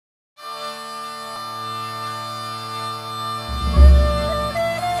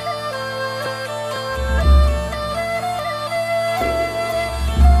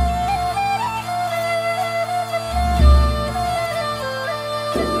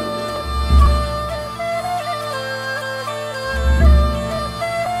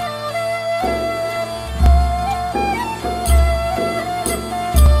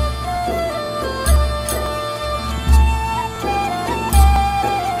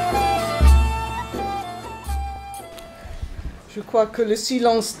Je crois que le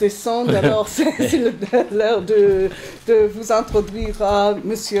silence descend, alors c'est l'heure de vous introduire à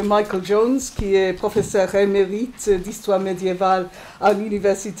Monsieur Michael Jones, qui est professeur émérite d'histoire médiévale à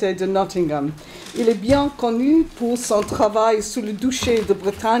l'Université de Nottingham. Il est bien connu pour son travail sous le duché de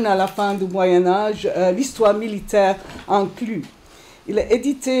Bretagne à la fin du Moyen-Âge, l'histoire militaire inclus. Il a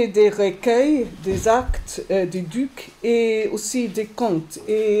édité des recueils, des actes des ducs et aussi des contes.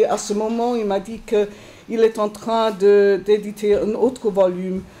 Et à ce moment, il m'a dit qu'il est en train d'éditer un autre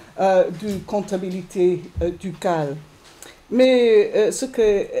volume de comptabilité ducale. Mais ce qui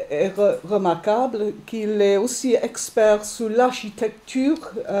est remarquable, qu'il est aussi expert sur l'architecture,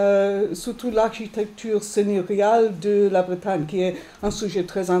 surtout l'architecture seigneuriale de la Bretagne, qui est un sujet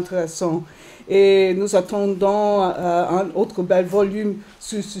très intéressant. Et nous attendons un autre bel volume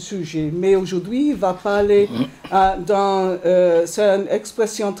sur ce sujet. Mais aujourd'hui, il va parler c'est une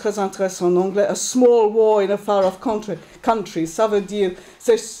expression très intéressante en anglais, a small war in a far off country. Ça veut dire,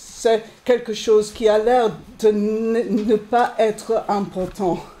 c'est quelque chose qui a l'air de ne pas être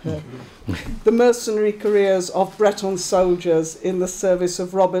important. The mercenary careers of Breton soldiers in the service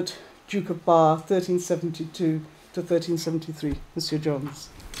of Robert, Duke of Bar, 1372 to 1373. Monsieur Jones.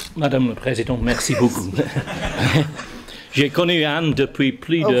 Madame la Présidente, merci beaucoup. J'ai connu Anne depuis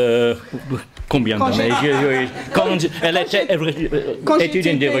plus de combien d'années? Quand elle était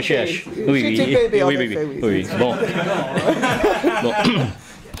étudiante de recherche. Oui.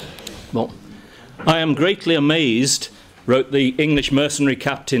 Bon. I am greatly amazed, wrote the English mercenary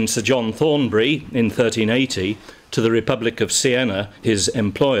captain Sir John Thornbury in 1380 to the Republic of Siena, his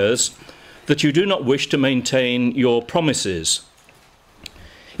employers, that you do not wish to maintain your promises.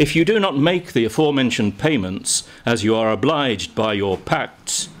 If you do not make the aforementioned payments, as you are obliged by your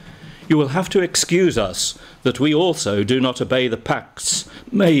pacts, you will have to excuse us that we also do not obey the pacts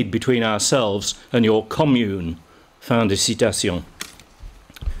made between ourselves and your commune. Fin de citation.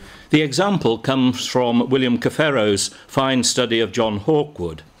 The example comes from William Caferro's fine study of John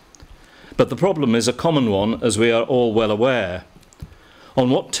Hawkwood, but the problem is a common one, as we are all well aware. On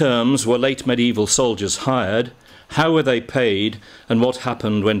what terms were late medieval soldiers hired? How were they paid, and what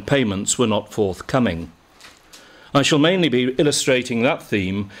happened when payments were not forthcoming? I shall mainly be illustrating that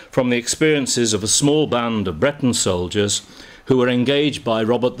theme from the experiences of a small band of Breton soldiers who were engaged by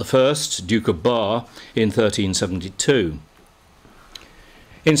Robert I, Duke of Bar, in 1372.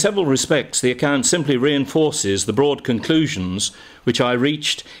 In several respects, the account simply reinforces the broad conclusions which I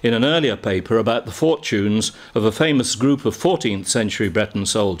reached in an earlier paper about the fortunes of a famous group of 14th century Breton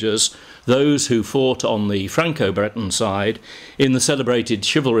soldiers, those who fought on the Franco-Breton side in the celebrated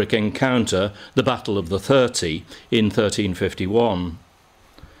chivalric encounter, the Battle of the 30, in 1351.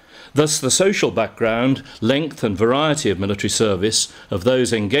 Thus the social background, length and variety of military service of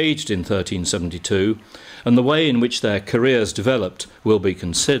those engaged in 1372 and the way in which their careers developed will be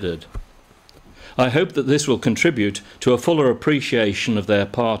considered. I hope that this will contribute to a fuller appreciation of their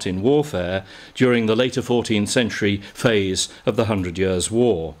part in warfare during the later 14th century phase of the 100 Years'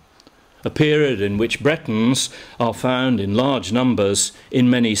 War, a period in which Bretons are found in large numbers in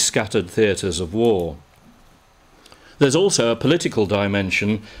many scattered theatres of war. There's also a political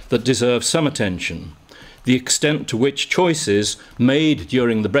dimension that deserves some attention, the extent to which choices made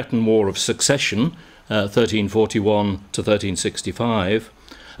during the Breton War of Succession, 1341 to 1365,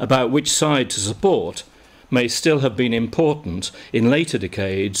 about which side to support, may still have been important in later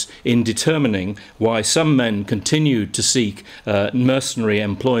decades in determining why some men continued to seek mercenary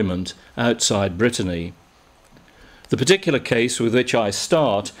employment outside Brittany. The particular case with which I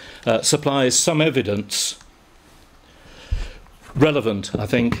start supplies some evidence relevant, I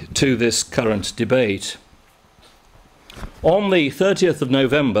think, to this current debate. On the 30th of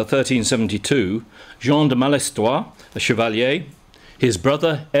November 1372, Jean de Malestroit, a chevalier, his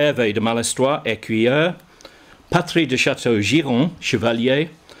brother Hervé de Malestroit, écuyer, Patry de Château-Giron, chevalier,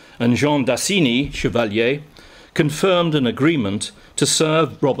 and Jean d'Assigny, chevalier, confirmed an agreement to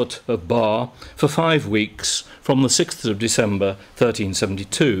serve Robert of Bar for 5 weeks from the 6th of December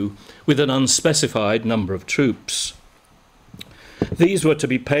 1372 with an unspecified number of troops. These were to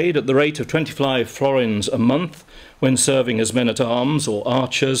be paid at the rate of 25 florins a month when serving as men-at-arms or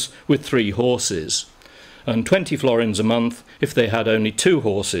archers with 3 horses, and 20 florins a month if they had only 2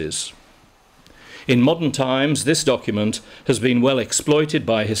 horses. In modern times, this document has been well exploited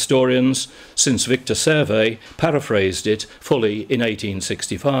by historians since Victor Servet paraphrased it fully in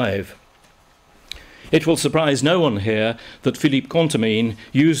 1865. It will surprise no one here that Philippe Contamine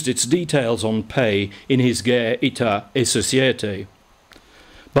used its details on pay in his Guerre, État et Société.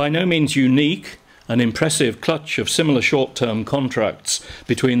 By no means unique, an impressive clutch of similar short-term contracts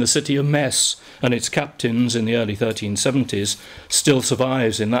between the city of Metz and its captains in the early 1370s still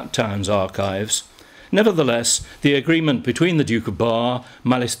survives in that town's archives. Nevertheless, the agreement between the Duke of Bar,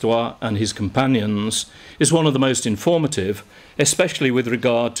 Malestroit and his companions is one of the most informative, especially with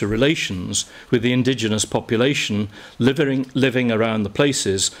regard to relations with the indigenous population living around the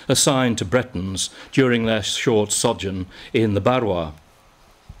places assigned to Bretons during their short sojourn in the Barrois.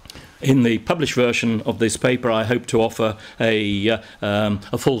 In the published version of this paper, I hope to offer a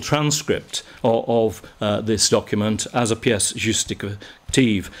full transcript of this document as a pièce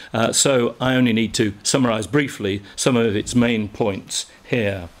justificative. So I only need to summarise briefly some of its main points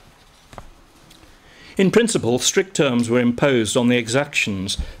here. In principle, strict terms were imposed on the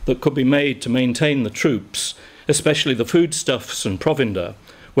exactions that could be made to maintain the troops, especially the foodstuffs and provender,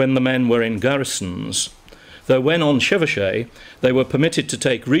 when the men were in garrisons. Though when on chevauchée, they were permitted to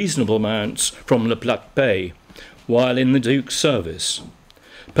take reasonable amounts from le plat pay, while in the Duke's service.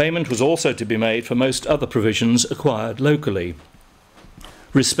 Payment was also to be made for most other provisions acquired locally.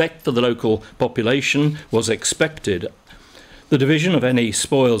 Respect for the local population was expected. The division of any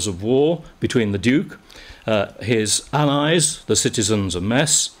spoils of war between the Duke, his allies, the citizens of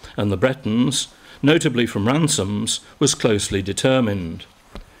Metz, and the Bretons, notably from ransoms, was closely determined,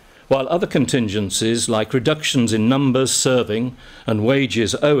 while other contingencies like reductions in numbers serving and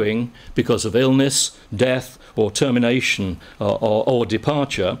wages owing because of illness, death or termination or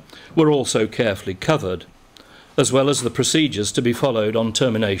departure were also carefully covered, as well as the procedures to be followed on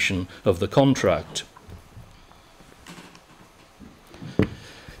termination of the contract.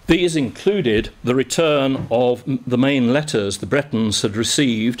 These included the return of the main letters the Bretons had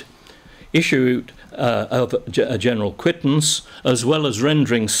received, issued of a general quittance, as well as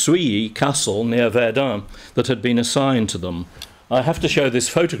rendering Souilly Castle near Verdun that had been assigned to them. I have to show this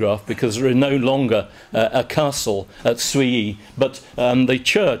photograph because there is no longer a castle at Souilly, but the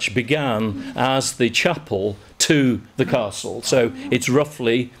church began as the chapel to the castle, so it's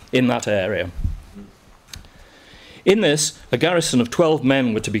roughly in that area. In this, a garrison of 12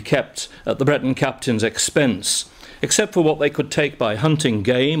 men were to be kept at the Breton captain's expense, except for what they could take by hunting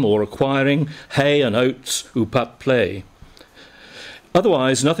game or acquiring hay and oats ou pat play.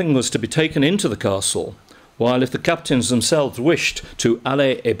 Otherwise, nothing was to be taken into the castle, while if the captains themselves wished to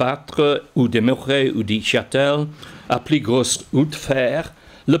aller ébattre ou demeurer ou d'y châtel, à plus grosse haute faire,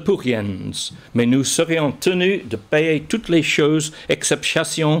 le pourriens, mais nous serions tenus de payer toutes les choses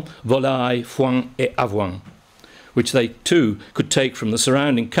exception volailles, foin et avoine, which they too could take from the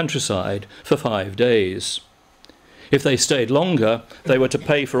surrounding countryside for 5 days. If they stayed longer, they were to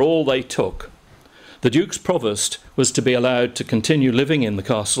pay for all they took. The Duke's provost was to be allowed to continue living in the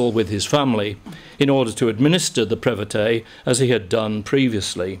castle with his family in order to administer the prévôté as he had done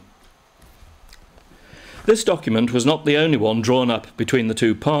previously. This document was not the only one drawn up between the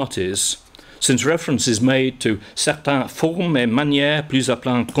two parties, since reference is made to certaines formes et manières plus à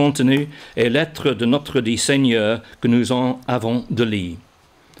plein contenu et lettres de notre dit Seigneur que nous en avons de lire.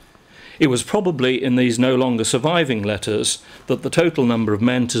 It was probably in these no longer surviving letters that the total number of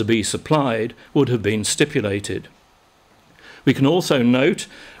men to be supplied would have been stipulated. We can also note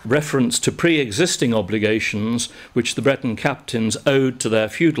reference to pre-existing obligations which the Breton captains owed to their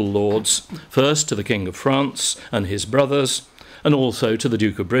feudal lords, first to the King of France and his brothers, and also to the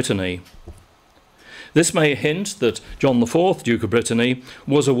Duke of Brittany. This may hint that John IV, Duke of Brittany,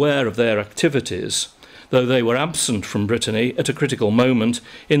 was aware of their activities, though they were absent from Brittany at a critical moment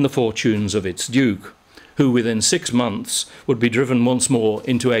in the fortunes of its Duke, who within 6 months would be driven once more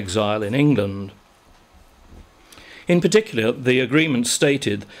into exile in England. In particular, the agreement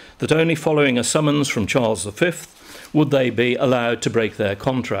stated that only following a summons from Charles V would they be allowed to break their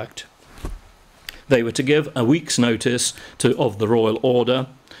contract. They were to give a week's notice of the royal order,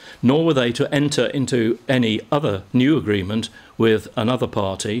 nor were they to enter into any other new agreement with another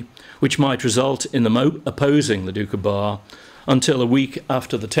party, which might result in them opposing the Duke of Bar until a week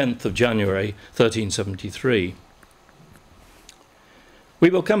after the 10th of January 1373. We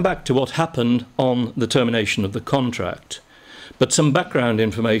will come back to what happened on the termination of the contract, but some background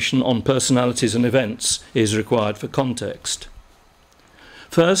information on personalities and events is required for context.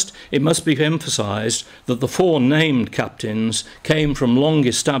 First, it must be emphasised that the 4 named captains came from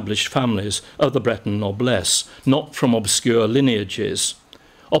long-established families of the Breton noblesse, not from obscure lineages.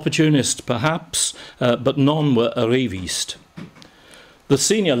 Opportunists perhaps, but none were arrivistes. The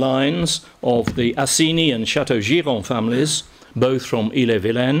senior lines of the Assigny and Château-Giron families, both from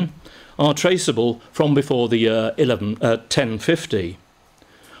Ille-et-Vilaine, are traceable from before the year 1050.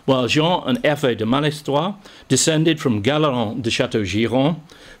 while Jean and Hervé de Malestroit descended from Galland de Château-Giron,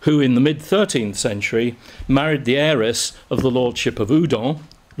 who in the mid-13th century married the heiress of the lordship of Oudon,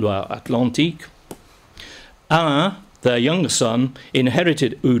 Loire-Atlantique. Alain, their younger son,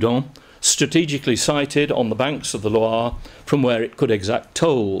 inherited Oudon, strategically sited on the banks of the Loire from where it could exact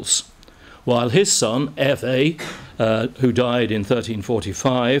tolls, while his son, Hervé, who died in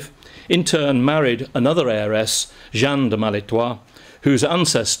 1345, in turn married another heiress, Jeanne de Malétroit, whose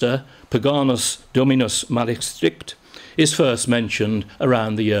ancestor, Paganus Dominus Malestrict, is first mentioned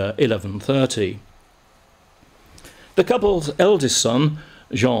around the year 1130. The couple's eldest son,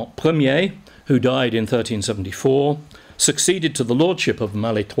 Jean Ier, who died in 1374, succeeded to the lordship of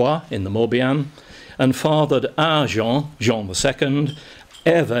Malétroit in the Morbihan and fathered our Jean II,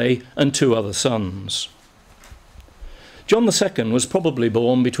 Hervé and two other sons. John II was probably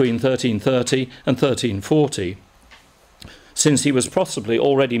born between 1330 and 1340, since he was possibly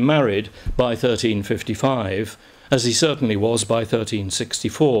already married by 1355, as he certainly was by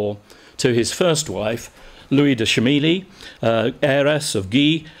 1364, to his first wife, Louis de Chamilly, heiress of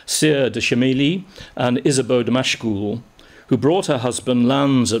Guy, Sire de Chamilly, and Isabeau de Machecoul, who brought her husband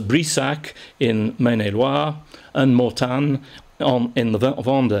lands at Brissac in Maine-et-Loire and Mortagne in the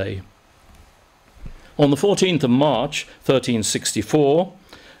Vendée. On the 14th of March 1364,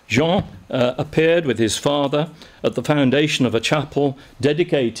 Jean appeared with his father at the foundation of a chapel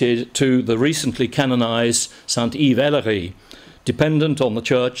dedicated to the recently canonized Saint-Yves-Ellery, dependent on the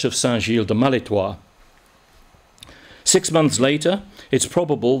church of Saint-Gilles de Malétroit. 6 months later, it's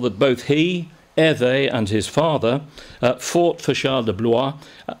probable that both he, Hervé, and his father fought for Charles de Blois,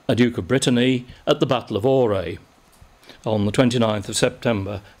 a Duke of Brittany, at the Battle of Auray on the 29th of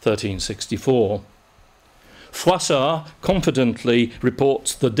September 1364. Froissart confidently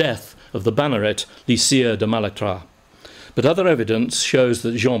reports the death of the banneret Sire de Malétroit, but other evidence shows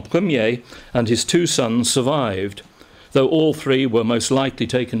that Jean Ier and his two sons survived, though all three were most likely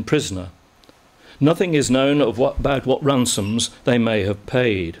taken prisoner. Nothing is known about what ransoms they may have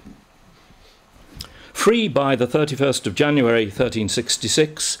paid. Free by the 31st of January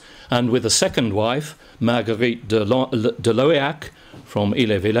 1366, and with a second wife, Marguerite de Loyac, from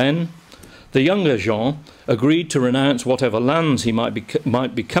Ille-et-Vilaine, the younger Jean agreed to renounce whatever lands he might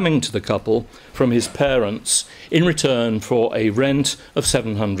be coming to the couple from his parents in return for a rent of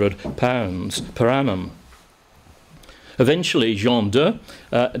 £700 per annum. Eventually, Jean II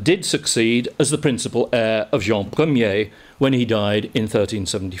did succeed as the principal heir of Jean Ier when he died in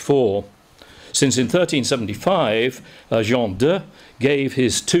 1374, since in 1375 Jean II gave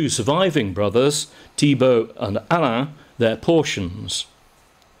his two surviving brothers, Thibaut and Alain, their portions.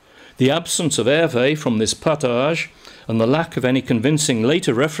 The absence of Hervé from this partage and the lack of any convincing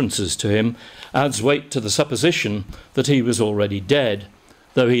later references to him adds weight to the supposition that he was already dead,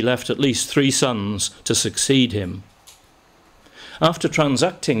 though he left at least 3 sons to succeed him. After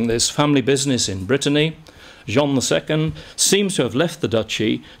transacting this family business in Brittany, Jean II seems to have left the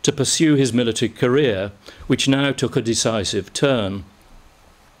duchy to pursue his military career, which now took a decisive turn.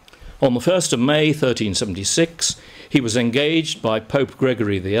 On the 1st of May 1376, he was engaged by Pope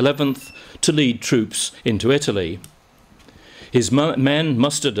Gregory XI to lead troops into Italy. His men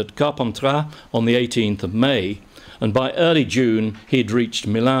mustered at Carpentras on the 18th of May, and by early June he had reached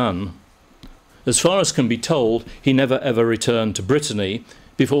Milan. As far as can be told, he never ever returned to Brittany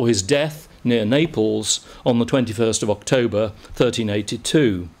before his death near Naples on the 21st of October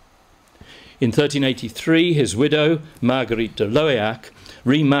 1382. In 1383, his widow, Marguerite de Loyac,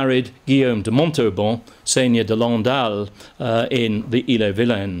 remarried Guillaume de Montauban, Seigneur de Landal, in the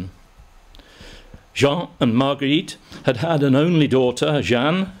Ille-et-Vilaine. Jean and Marguerite had had an only daughter,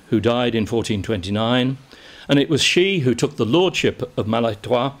 Jeanne, who died in 1429, and it was she who took the lordship of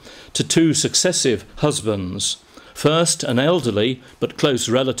Malétroit to 2 successive husbands. First, an elderly but close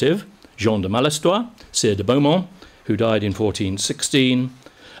relative, Jean de Malestroit, Sire de Beaumont, who died in 1416,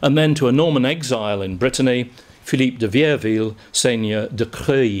 and then to a Norman exile in Brittany, Philippe de Vierville, Seigneur de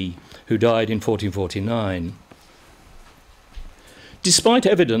Creuilly, who died in 1449. Despite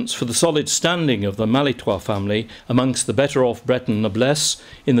evidence for the solid standing of the Malétroit family amongst the better-off Breton noblesse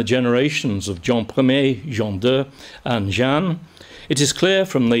in the generations of Jean Ier, Jean II, and Jeanne, it is clear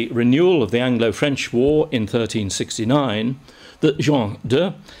from the renewal of the Anglo-French War in 1369 that Jean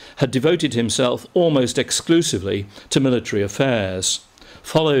II had devoted himself almost exclusively to military affairs,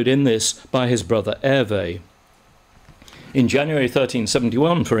 followed in this by his brother Hervé. In January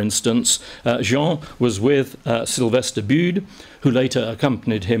 1371, for instance, Jean was with Sylvestre Bude, who later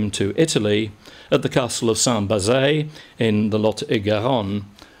accompanied him to Italy, at the castle of Saint-Bazet in the Lot-et-Garonne,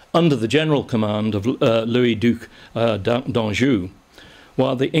 under the general command of Louis Duc d'Anjou,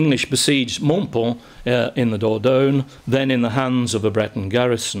 while the English besieged Montpont in the Dordogne, then in the hands of a Breton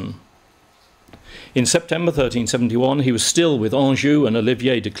garrison. In September 1371, he was still with Anjou and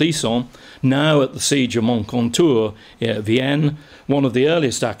Olivier de Clisson, now at the siege of Moncontour, Vienne, one of the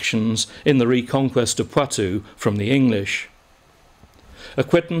earliest actions in the reconquest of Poitou from the English. A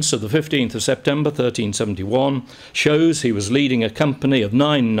quittance of the 15th of September 1371 shows he was leading a company of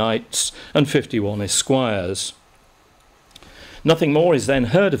 9 knights and 51 esquires. Nothing more is then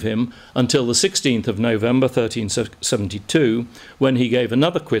heard of him until the 16th of November 1372, when he gave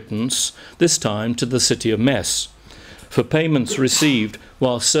another quittance, this time to the city of Metz, for payments received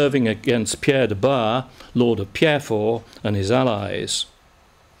while serving against Pierre de Bar, Lord of Pierrefort, and his allies.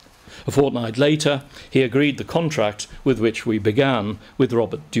 A fortnight later, he agreed the contract with which we began with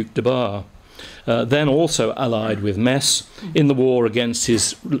Robert Duc de Bar, then also allied with Metz in the war against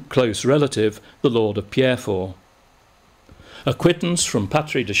his close relative, the Lord of Pierrefort. A quittance from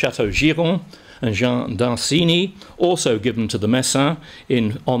Patry de Château-Giron and Jean d'Ancigny, also given to the Messins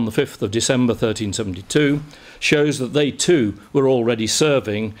on the 5th of December 1372, shows that they too were already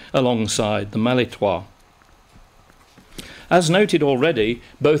serving alongside the Malétroits. As noted already,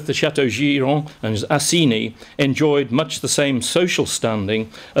 both the Château-Giron and Assigny enjoyed much the same social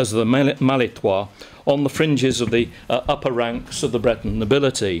standing as the Malétroits on the fringes of the upper ranks of the Breton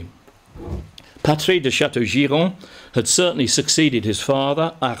nobility. Patry de Château-Giron had certainly succeeded his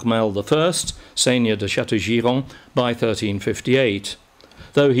father, Armel I, Seigneur de Château-Giron, by 1358,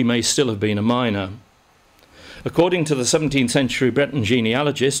 though he may still have been a minor. According to the 17th century Breton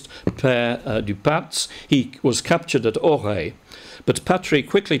genealogist Père Dupats, he was captured at Auray, but Patry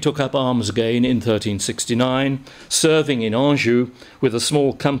quickly took up arms again in 1369, serving in Anjou with a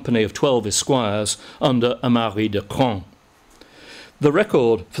small company of 12 esquires under Amaury de Cron. The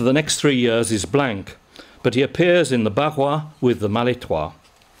record for the next 3 years is blank, but he appears in the Barrois with the Malétroits.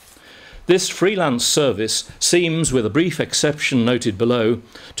 This freelance service seems, with a brief exception noted below,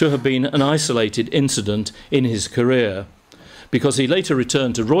 to have been an isolated incident in his career, because he later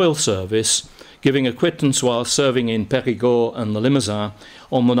returned to royal service, giving a quittance while serving in Périgord and the Limousin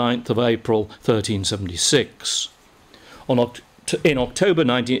on the 9th of April 1376. In October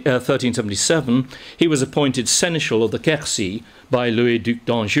 1377, he was appointed Seneschal of the Quercy by Louis Duc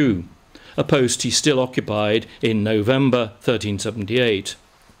d'Anjou, a post he still occupied in November 1378.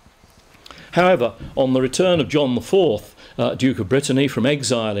 However, on the return of John IV, Duke of Brittany, from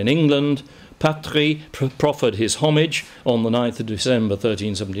exile in England, Patry proffered his homage on the 9th of December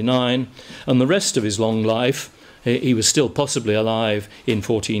 1379, and the rest of his long life, he was still possibly alive in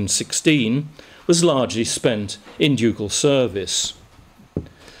 1416, was largely spent in ducal service.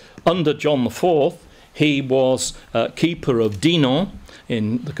 Under John IV, he was keeper of Dinan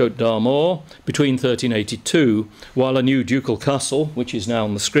in the Côte d'Armor between 1382, while a new ducal castle, which is now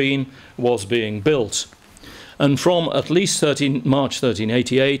on the screen, was being built. And from at least March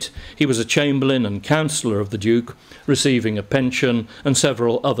 1388, he was a chamberlain and councillor of the Duke, receiving a pension and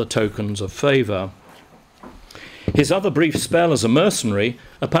several other tokens of favour. His other brief spell as a mercenary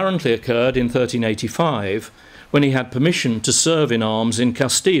apparently occurred in 1385, when he had permission to serve in arms in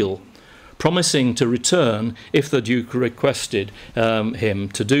Castile, promising to return if the Duke requested him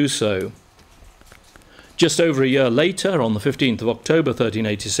to do so. Just over a year later, on the 15th of October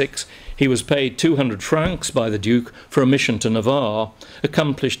 1386, he was paid 200 francs by the Duke for a mission to Navarre,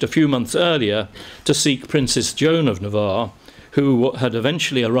 accomplished a few months earlier to seek Princess Joan of Navarre, who had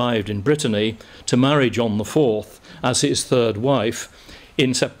eventually arrived in Brittany to marry John IV as his third wife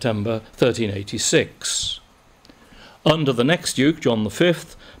in September 1386. Under the next Duke, John V,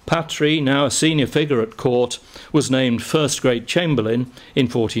 Patry, now a senior figure at court, was named First Great Chamberlain in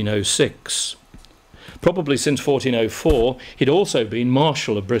 1406. Probably since 1404, he'd also been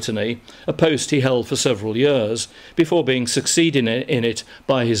Marshal of Brittany, a post he held for several years, before being succeeded in it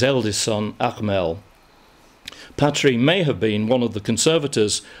by his eldest son, Armel. Patry may have been one of the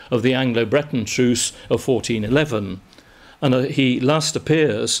conservators of the Anglo-Breton Truce of 1411, and he last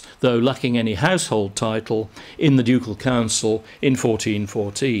appears, though lacking any household title, in the Ducal Council in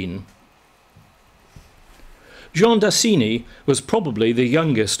 1414. Jean d'Assigny was probably the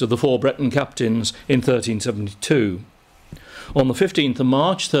youngest of the 4 Breton captains in 1372. On the 15th of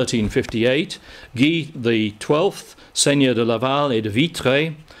March 1358, Guy XII, Seigneur de Laval et de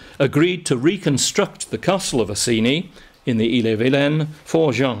Vitré, agreed to reconstruct the castle of Assigny in the Ille-et-Vilaine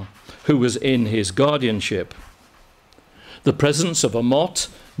for Jean, who was in his guardianship. The presence of a motte,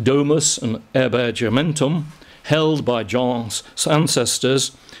 domus and herbergimentum, held by Jean's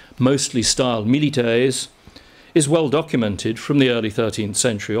ancestors, mostly styled militaires, is well documented from the early 13th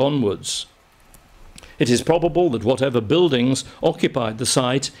century onwards. It is probable that whatever buildings occupied the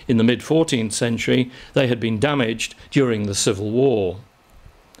site in the mid-14th century, they had been damaged during the Civil War.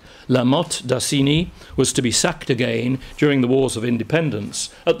 La Motte d'Assigny was to be sacked again during the Wars of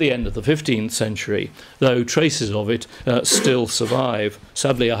Independence at the end of the 15th century, though traces of it still survive.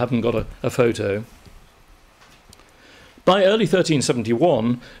 Sadly, I haven't got a photo. By early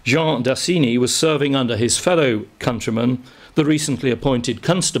 1371, Jean d'Assigny was serving under his fellow countryman, the recently appointed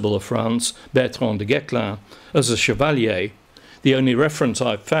Constable of France, Bertrand de Guesclin, as a chevalier, the only reference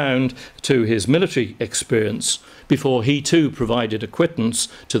I've found to his military experience, before he too provided acquittance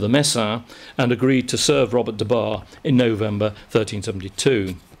to the Messin and agreed to serve Robert de Bar in November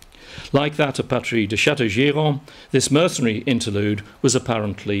 1372. Like that of Patry de Châteaugiron, this mercenary interlude was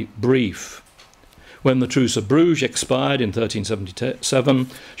apparently brief. When the Truce of Bruges expired in 1377,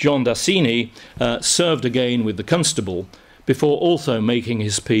 Jean d'Assigny served again with the Constable, before also making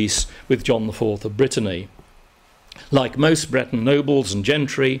his peace with John IV of Brittany. Like most Breton nobles and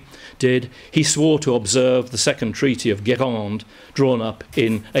gentry did, he swore to observe the Second Treaty of Guérande, drawn up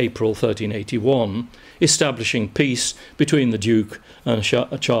in April 1381, establishing peace between the Duke and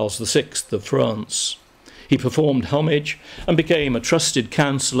Charles VI of France. He performed homage and became a trusted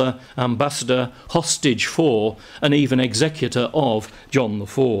counsellor, ambassador, hostage for, and even executor of John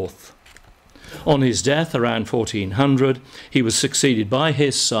IV. On his death around 1400, he was succeeded by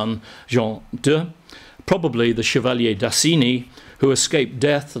his son, Jean II, probably the Chevalier d'Assigny, who escaped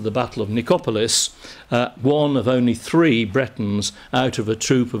death at the Battle of Nicopolis, one of only 3 Bretons out of a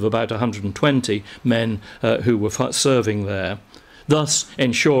troop of about 120 men who were serving there, thus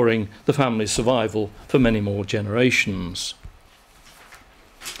ensuring the family's survival for many more generations.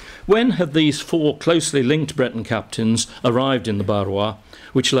 When had these 4 closely linked Breton captains arrived in the Barrois,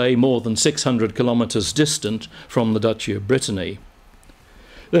 which lay more than 600 kilometres distant from the Duchy of Brittany?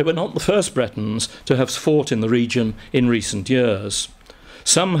 They were not the first Bretons to have fought in the region in recent years.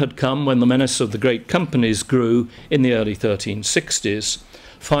 Some had come when the menace of the great companies grew in the early 1360s,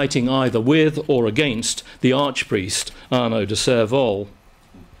 fighting either with or against the archpriest Arnaud de Serval.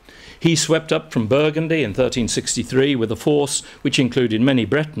 He swept up from Burgundy in 1363 with a force which included many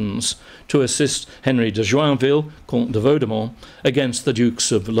Bretons to assist Henry de Joinville, Comte de Vaudemont, against the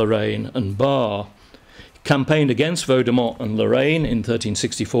Dukes of Lorraine and Bar. He campaigned against Vaudemont and Lorraine in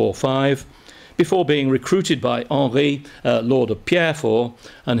 1364-5, before being recruited by Henri, Lord of Pierrefort,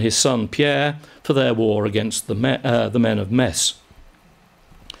 and his son Pierre for their war against the men of Metz.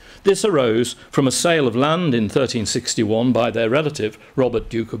 This arose from a sale of land in 1361 by their relative, Robert,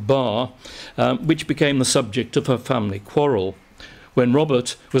 Duke of Bar, which became the subject of a family quarrel, when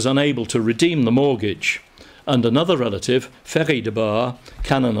Robert was unable to redeem the mortgage, and another relative, Ferry de Bar,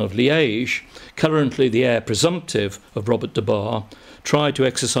 Canon of Liège, currently the heir presumptive of Robert de Bar, tried to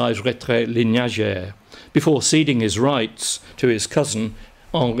exercise retrait lignagère, before ceding his rights to his cousin,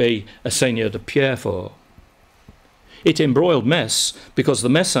 Henri, Seigneur de Pierrefort. It embroiled Metz because the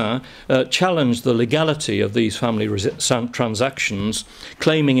Messins challenged the legality of these family transactions,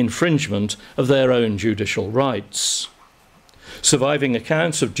 claiming infringement of their own judicial rights. Surviving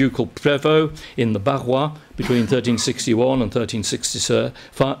accounts of ducal prévôts in the Barrois between 1361 and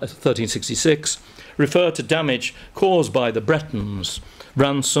 1366 refer to damage caused by the Bretons,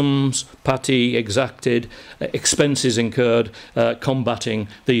 ransoms, pâtis exacted, expenses incurred combating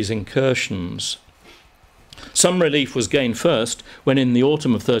these incursions. Some relief was gained first when in the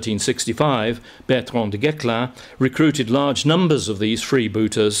autumn of 1365 Bertrand de Guesclin recruited large numbers of these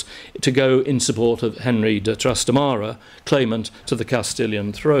freebooters to go in support of Henry de Trastamara, claimant to the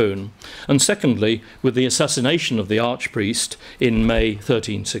Castilian throne, and secondly with the assassination of the archpriest in May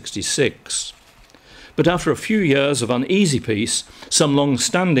 1366. But after a few years of uneasy peace, some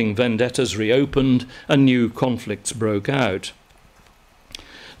long-standing vendettas reopened and new conflicts broke out.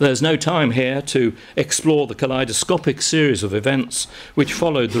 There's no time here to explore the kaleidoscopic series of events which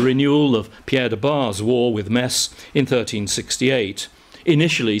followed the renewal of Pierre de Bar's war with Metz in 1368,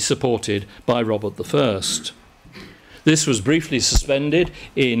 initially supported by Robert I. This was briefly suspended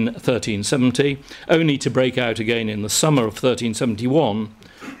in 1370, only to break out again in the summer of 1371,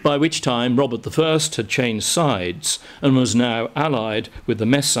 by which time Robert I had changed sides and was now allied with the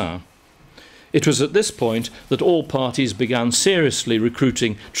Messins. It was at this point that all parties began seriously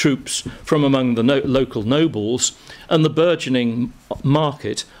recruiting troops from among the local nobles and the burgeoning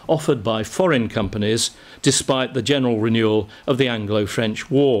market offered by foreign companies despite the general renewal of the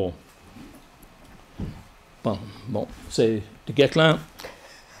Anglo-French War. Bon, c'est de Guesclin.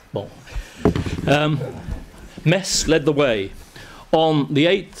 Bon. Metz led the way. On the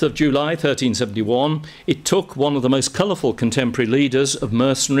 8th of July 1371, it took one of the most colourful contemporary leaders of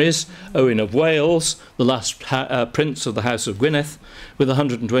mercenaries, Owen of Wales, the last prince of the House of Gwynedd, with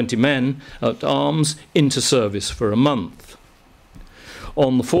 120 men at arms, into service for a month.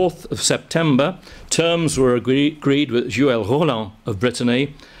 On the 4th of September, terms were agreed with Juel Roland of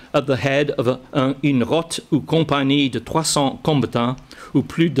Brittany at the head of une rote ou compagnie de 300 combattants ou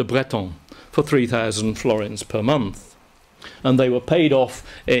plus de Breton for 3,000 florins per month. And they were paid off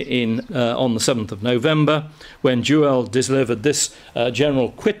on the 7th of November, when Juel delivered this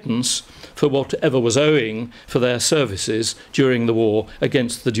general quittance for whatever was owing for their services during the war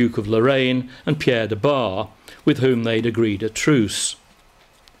against the Duke of Lorraine and Pierre de Bar, with whom they'd agreed a truce.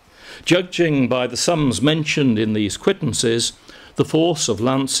 Judging by the sums mentioned in these quittances, the force of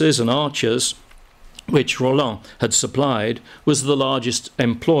lances and archers which Roland had supplied was the largest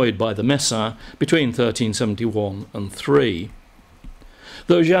employed by the Messins between 1371 and 3.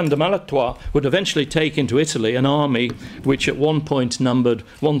 Though Jean de Maletois would eventually take into Italy an army which at one point numbered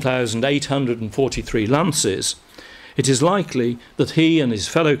 1,843 lances, it is likely that he and his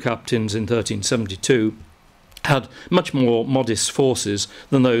fellow captains in 1372 had much more modest forces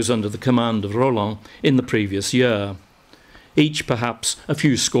than those under the command of Roland in the previous year, each perhaps a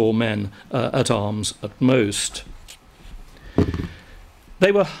few score men at arms at most.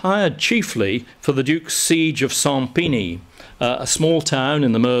 They were hired chiefly for the Duke's siege of Saint-Piny, a small town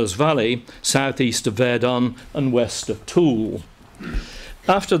in the Meuse Valley, southeast of Verdun and west of Toul.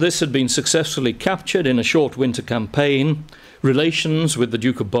 After this had been successfully captured in a short winter campaign, relations with the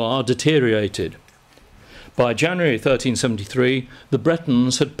Duke of Bar deteriorated. By January 1373, the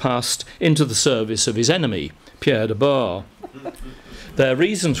Bretons had passed into the service of his enemy, Pierre de Bar. Their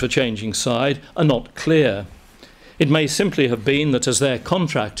reasons for changing side are not clear. It may simply have been that as their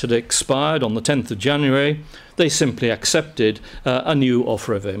contract had expired on the 10th of January, they simply accepted a new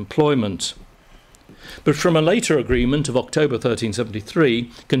offer of employment. But from a later agreement of October 1373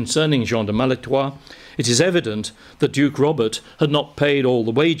 concerning Jean de Maletois, it is evident that Duke Robert had not paid all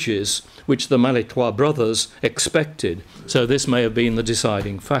the wages which the Maletois brothers expected, so this may have been the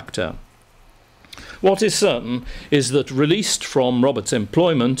deciding factor. What is certain is that released from Robert's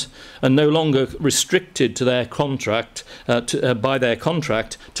employment and no longer restricted to their contract, by their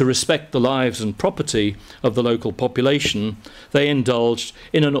contract to respect the lives and property of the local population, they indulged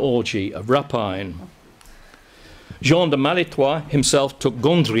in an orgy of rapine. Jean de Maletois himself took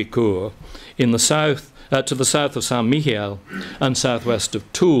Gondricourt in the south, to the south of Saint-Mihiel and southwest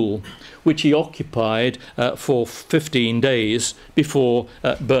of Toul, which he occupied for 15 days before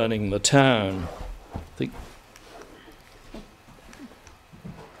burning the town.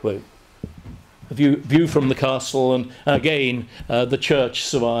 Well, a view from the castle, and again the church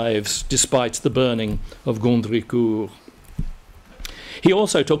survives despite the burning of Gondricourt. He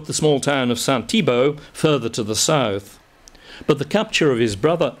also took the small town of Saint-Thibault further to the south. But the capture of his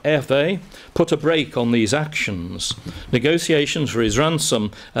brother Hervé put a brake on these actions. Negotiations for his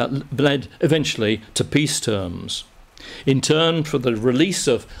ransom led eventually to peace terms. In turn for the release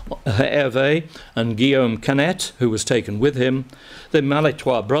of Hervé and Guillaume Canet, who was taken with him, the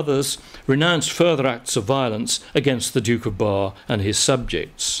Maletois brothers renounced further acts of violence against the Duke of Bar and his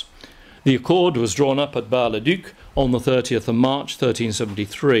subjects. The accord was drawn up at Bar-le-Duc on the 30th of March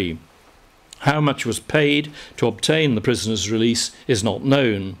 1373. How much was paid to obtain the prisoner's release is not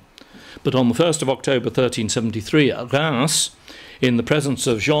known. But on the 1st of October 1373 at Reims, in the presence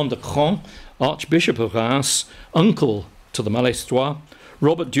of Jean de Cron, Archbishop of Reims, uncle to the Maletois,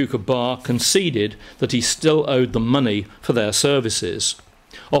 Robert Duke of Bar conceded that he still owed them money for their services,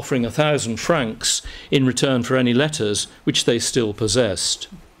 offering 1,000 francs in return for any letters which they still possessed.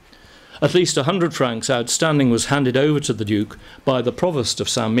 At least 100 francs outstanding was handed over to the Duke by the Provost of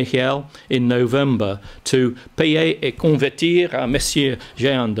Saint-Mihiel in November to payer et convertir à Messieurs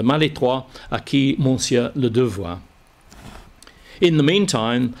Jean de Maletois, à qui Monsieur le devoir. In the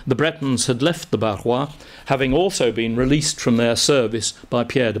meantime, the Bretons had left the Barrois, having also been released from their service by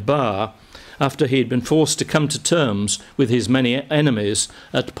Pierre de Bar, after he had been forced to come to terms with his many enemies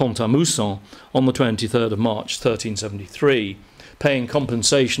at Pont-à-Mousson on the 23rd of March 1373, paying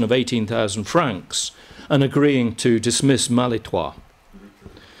compensation of 18,000 francs and agreeing to dismiss Maletois.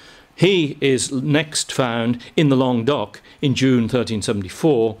 He is next found in the Languedoc in June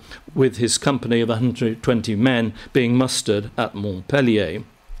 1374, with his company of 120 men being mustered at Montpellier.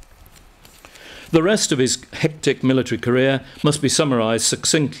 The rest of his hectic military career must be summarised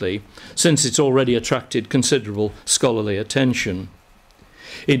succinctly, since it's already attracted considerable scholarly attention.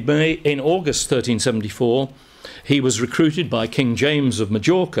 In August 1374, he was recruited by King James of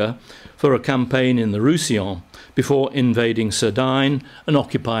Majorca for a campaign in the Roussillon, before invading Cerdagne and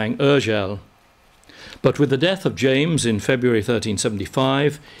occupying Urgell. But with the death of James in February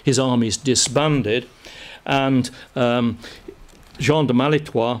 1375, his armies disbanded, and Jean de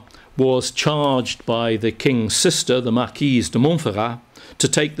Malétroit was charged by the king's sister, the Marquise de Montferrat, to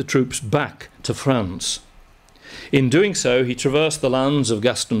take the troops back to France. In doing so, he traversed the lands of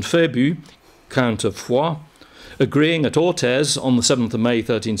Gaston Phébus, Count of Foix, agreeing at Orthez on the 7th of May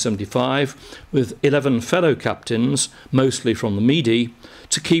 1375 with 11 fellow captains, mostly from the Midi,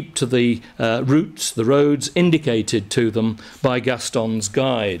 to keep to the routes, the roads indicated to them by Gaston's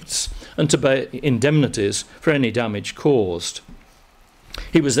guides, and to pay indemnities for any damage caused.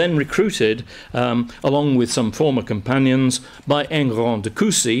 He was then recruited, along with some former companions, by Engrand de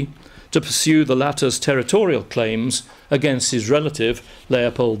Coucy to pursue the latter's territorial claims against his relative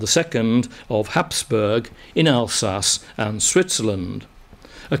Leopold II of Habsburg in Alsace and Switzerland,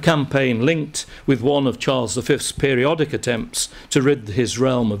 a campaign linked with one of Charles V's periodic attempts to rid his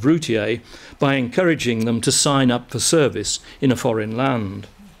realm of Routiers by encouraging them to sign up for service in a foreign land.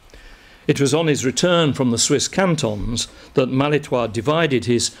 It was on his return from the Swiss cantons that Malétroit divided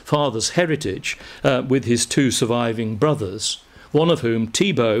his father's heritage with his two surviving brothers, one of whom,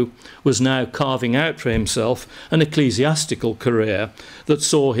 Thibaut, was now carving out for himself an ecclesiastical career that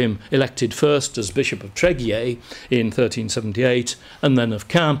saw him elected first as Bishop of Tréguier in 1378 and then of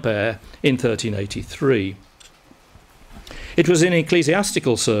Quimper in 1383. It was in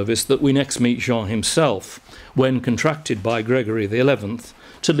ecclesiastical service that we next meet Jean himself, when contracted by Gregory XI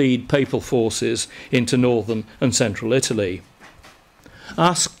to lead papal forces into northern and central Italy.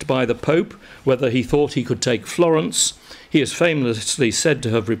 Asked by the Pope whether he thought he could take Florence, he is famously said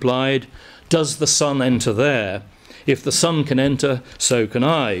to have replied, "Does the sun enter there? If the sun can enter, so can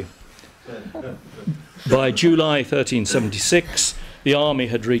I." By July 1376, the army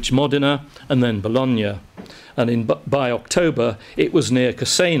had reached Modena and then Bologna, and by October it was near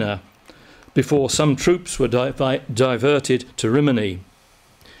Cesena, before some troops were diverted to Rimini.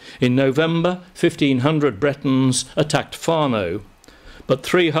 In November, 1,500 Bretons attacked Fano, but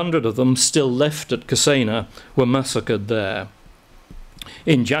 300 of them still left at Cesena were massacred there.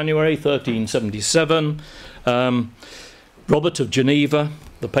 In January 1377, Robert of Geneva,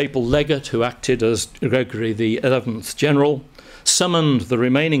 the papal legate who acted as Gregory XI's general, summoned the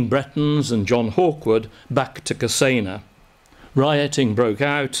remaining Bretons and John Hawkwood back to Cesena. Rioting broke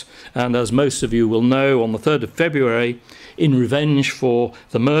out, and as most of you will know, on the 3rd of February, in revenge for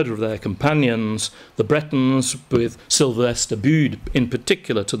the murder of their companions, the Bretons, with Sylvestre Bude in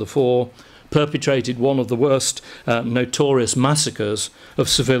particular to the fore, perpetrated one of the worst notorious massacres of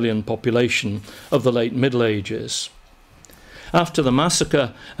civilian population of the late Middle Ages. After the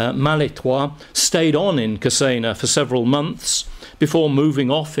massacre, Malétroit stayed on in Cesena for several months before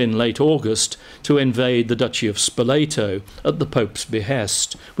moving off in late August to invade the Duchy of Spoleto at the Pope's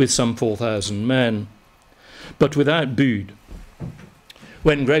behest with some 4,000 men, but without Bude.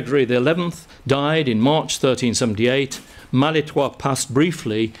 When Gregory XI died in March 1378, Malétroit passed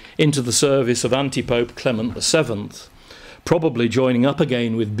briefly into the service of anti-Pope Clement VII, probably joining up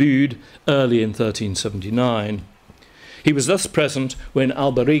again with Bude early in 1379. He was thus present when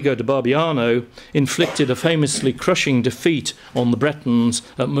Alberigo de Barbiano inflicted a famously crushing defeat on the Bretons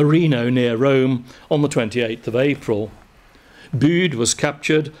at Marino near Rome on the 28th of April. Bude was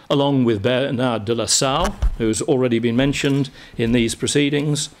captured along with Bernard de la Salle, who has already been mentioned in these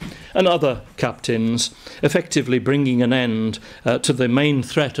proceedings, and other captains, effectively bringing an end to the main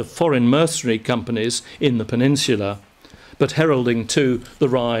threat of foreign mercenary companies in the peninsula, but heralding too the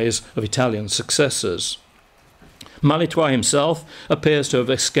rise of Italian successors. Malétroit himself appears to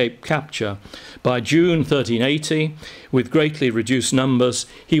have escaped capture. By June 1380, with greatly reduced numbers,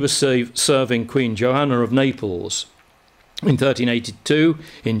 he was serving Queen Joanna of Naples. In 1382,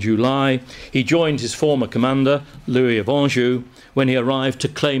 in July, he joined his former commander, Louis of Anjou, when he arrived to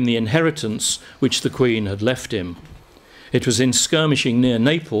claim the inheritance which the Queen had left him. It was in skirmishing near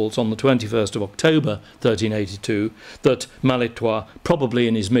Naples on the 21st of October 1382 that Malétroit, probably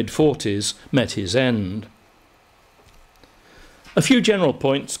in his mid-40s, met his end. A few general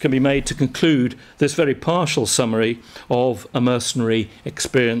points can be made to conclude this very partial summary of a mercenary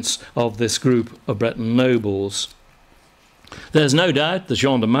experience of this group of Breton nobles. There's no doubt that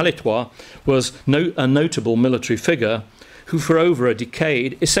Jean de Malétroit was a notable military figure who for over a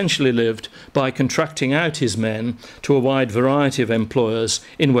decade essentially lived by contracting out his men to a wide variety of employers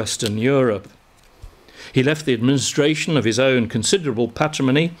in Western Europe. He left the administration of his own considerable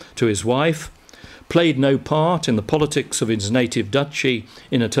patrimony to his wife, played no part in the politics of his native duchy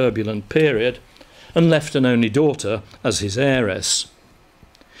in a turbulent period, and left an only daughter as his heiress.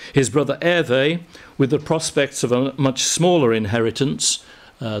 His brother Hervé, with the prospects of a much smaller inheritance,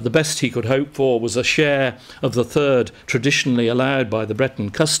 the best he could hope for was a share of the third traditionally allowed by the Breton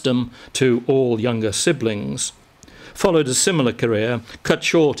custom to all younger siblings, followed a similar career, cut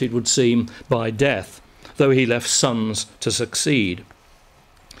short, it would seem, by death, though he left sons to succeed.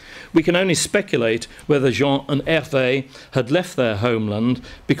 We can only speculate whether Jean and Hervé had left their homeland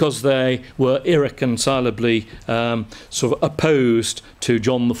because they were irreconcilably sort of opposed to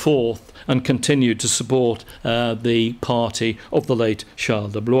John IV and continued to support the party of the late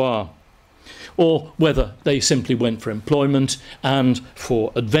Charles de Blois, or whether they simply went for employment and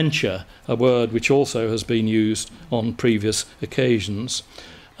for adventure, a word which also has been used on previous occasions.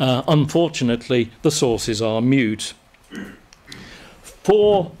 Unfortunately, the sources are mute.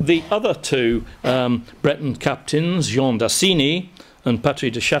 For the other two Breton captains, Jean d'Assigny and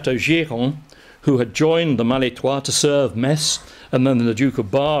Patrick de Château-Giron, who had joined the Malétroit to serve Metz and then the Duke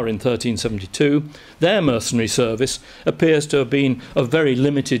of Bar in 1372, their mercenary service appears to have been of very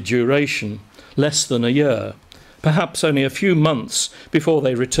limited duration, less than a year, perhaps only a few months before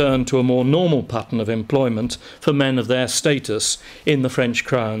they returned to a more normal pattern of employment for men of their status in the French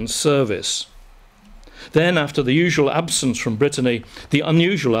Crown's service. Then, after the usual absence from Brittany, the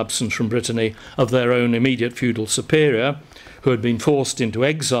unusual absence from Brittany of their own immediate feudal superior, who had been forced into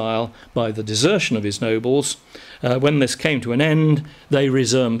exile by the desertion of his nobles, when this came to an end, they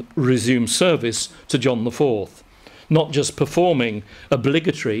resumed service to John IV, not just performing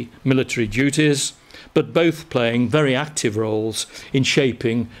obligatory military duties, but both playing very active roles in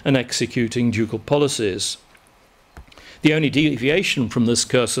shaping and executing ducal policies. The only deviation from this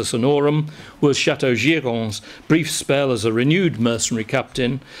cursus honorum was Château-Giron's brief spell as a renewed mercenary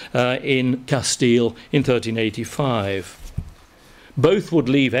captain in Castile in 1385. Both would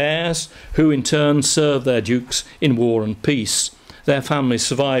leave heirs who in turn served their dukes in war and peace, their families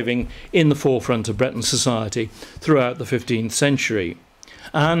surviving in the forefront of Breton society throughout the 15th century,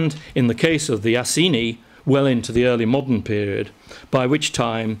 and, in the case of the Assigny, well into the early modern period, by which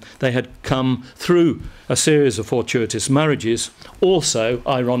time they had come through a series of fortuitous marriages, also,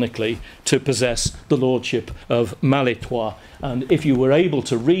 ironically, to possess the lordship of Malétroit. And if you were able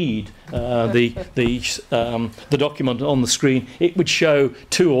to read the document on the screen, it would show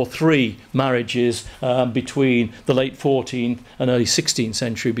 2 or 3 marriages between the late 14th and early 16th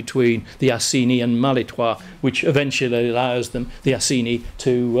century between the Assigny and Malétroit, which eventually allows them, the Assigny,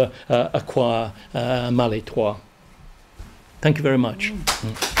 to acquire Malétroit. Thank you very much.